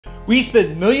We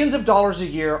spend millions of dollars a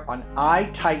year on eye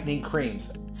tightening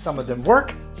creams. Some of them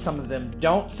work, some of them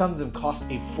don't, some of them cost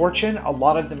a fortune. A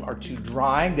lot of them are too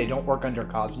drying, they don't work under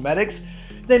cosmetics.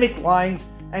 They make lines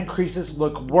and creases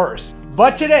look worse.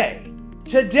 But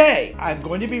today, I'm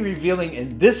going to be revealing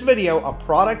in this video a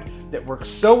product that works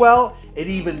so well, it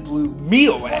even blew me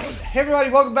away. Hey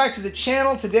everybody, welcome back to the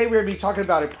channel. Today we're going to be talking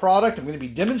about a product. I'm going to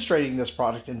be demonstrating this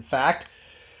product, in fact,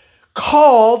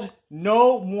 called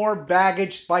No More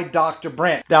Baggage by Dr.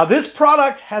 Brandt. Now, this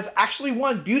product has actually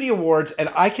won beauty awards, and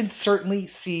I can certainly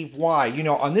see why. You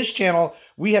know, on this channel,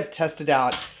 we have tested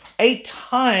out a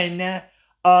ton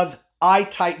of eye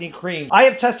tightening cream. I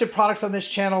have tested products on this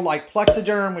channel like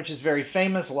Plexiderm, which is very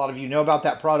famous. A lot of you know about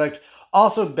that product.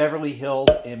 Also Beverly Hills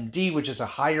MD, which is a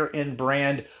higher end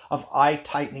brand of eye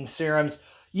tightening serums.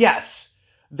 Yes,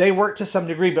 they work to some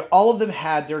degree, but all of them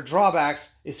had their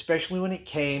drawbacks, especially when it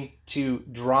came to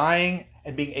drying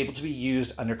and being able to be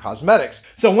used under cosmetics.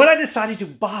 So when I decided to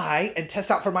buy and test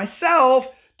out for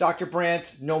myself Dr.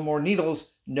 Brandt's No More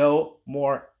Needles, No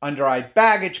More Under Eye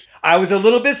Baggage, I was a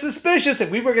little bit suspicious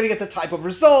if we were going to get the type of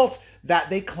results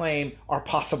that they claim are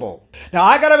possible. Now,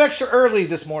 I got up extra early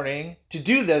this morning to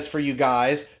do this for you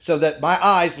guys so that my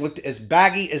eyes looked as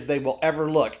baggy as they will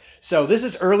ever look. So this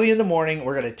is early in the morning.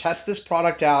 We're going to test this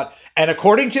product out. And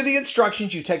according to the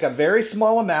instructions, you take a very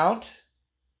small amount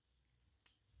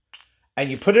and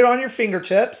you put it on your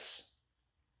fingertips.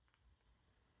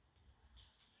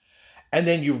 And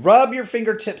then you rub your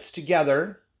fingertips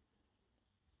together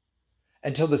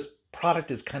until this product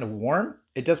is kind of warm.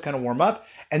 It does kind of warm up.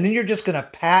 And then you're just going to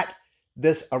pat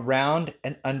this around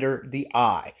and under the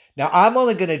eye. Now, I'm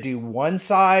only going to do one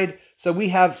side, so we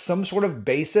have some sort of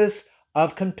basis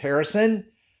of comparison.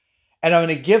 And I'm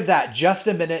going to give that just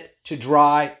a minute to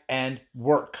dry and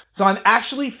work. So I'm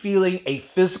actually feeling a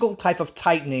physical type of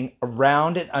tightening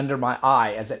around and under my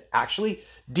eye as it actually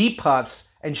depuffs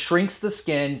and shrinks the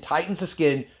skin, tightens the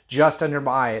skin just under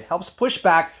my eye. It helps push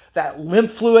back that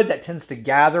lymph fluid that tends to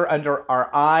gather under our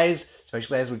eyes,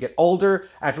 especially as we get older,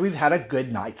 after we've had a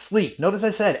good night's sleep. Notice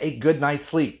I said a good night's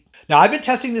sleep. Now, I've been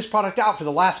testing this product out for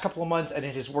the last couple of months, and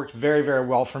it has worked very, very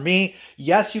well for me.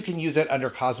 Yes, you can use it under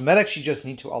cosmetics. You just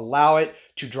need to allow it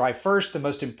to dry first. The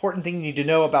most important thing you need to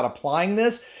know about applying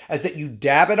this is that you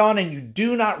dab it on and you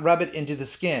do not rub it into the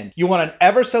skin. You want an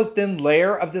ever so thin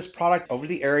layer of this product over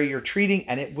the area you're treating,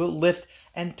 and it will lift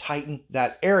and tighten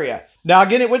that area. Now,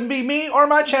 again, it wouldn't be me or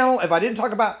my channel if I didn't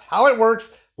talk about how it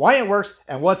works, why it works,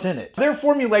 and what's in it. Their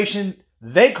formulation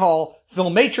they call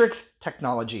Filmatrix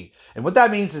technology. And what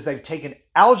that means is they've taken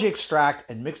algae extract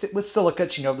and mixed it with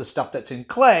silicates, you know, the stuff that's in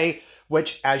clay,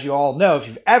 which, as you all know, if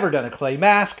you've ever done a clay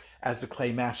mask, as the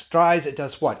clay mask dries, it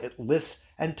does what? It lifts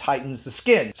and tightens the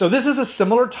skin. So this is a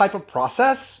similar type of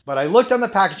process, but I looked on the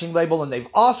packaging label and they've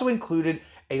also included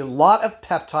a lot of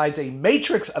peptides, a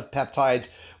matrix of peptides,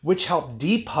 which help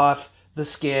depuff the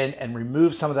skin and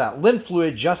remove some of that lymph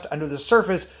fluid just under the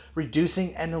surface,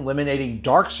 reducing and eliminating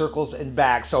dark circles and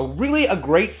bags. So really a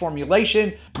great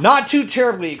formulation, not too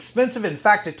terribly expensive. In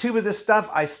fact, a tube of this stuff,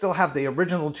 I still have the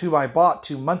original tube I bought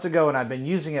 2 months ago, and I've been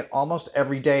using it almost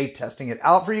every day, testing it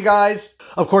out for you guys.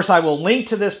 Of course, I will link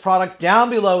to this product down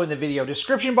below in the video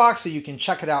description box so you can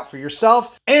check it out for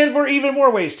yourself. And for even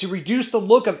more ways to reduce the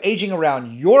look of aging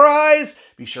around your eyes,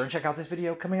 be sure and check out this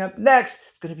video coming up next.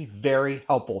 Going to be very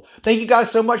helpful. Thank you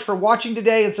guys so much for watching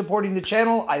today and supporting the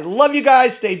channel. I love you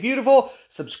guys. Stay beautiful.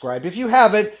 Subscribe if you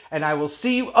haven't, and I will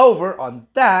see you over on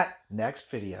that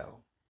next video.